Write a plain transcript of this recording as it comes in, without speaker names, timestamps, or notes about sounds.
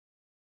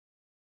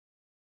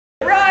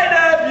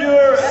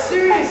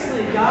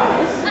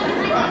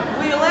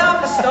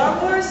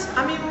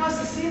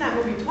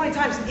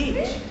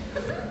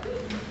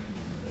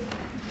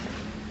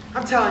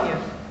I'm telling you,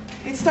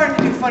 it's starting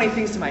to do funny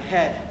things to my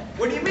head.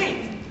 What do you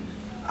mean?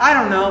 I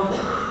don't know.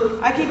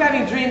 I keep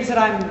having dreams that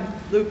I'm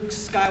Luke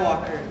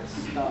Skywalker and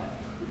stuff.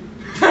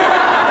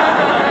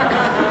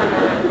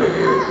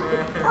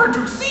 Hard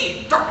to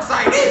see. Dark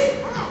side is.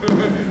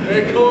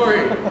 Hey,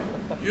 Corey,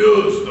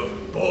 use the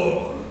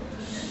Force.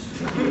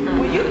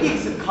 Well, you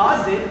geeks have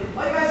caused it.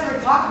 All you guys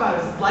ever talk about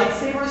is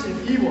lightsabers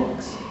and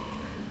Ewoks.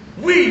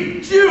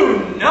 We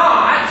do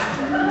not.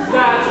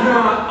 That's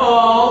not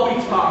all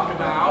we talk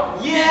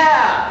about.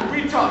 Yeah,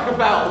 we talk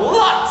about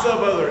lots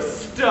of other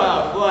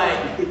stuff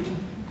like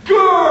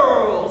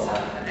girls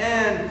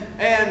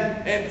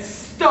and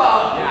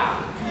stuff.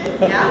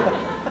 Yeah.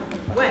 Yeah?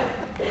 When?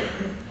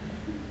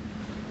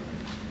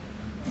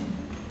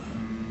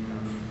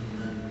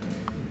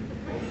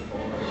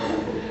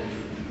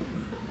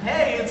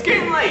 Hey, it's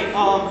getting late.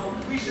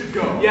 We should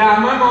go. Yeah,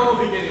 my mom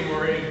will be getting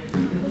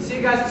worried. See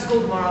you guys at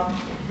school tomorrow.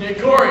 Hey,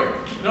 Corey,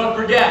 don't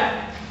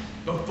forget,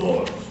 the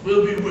Force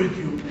will be with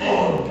you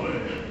always.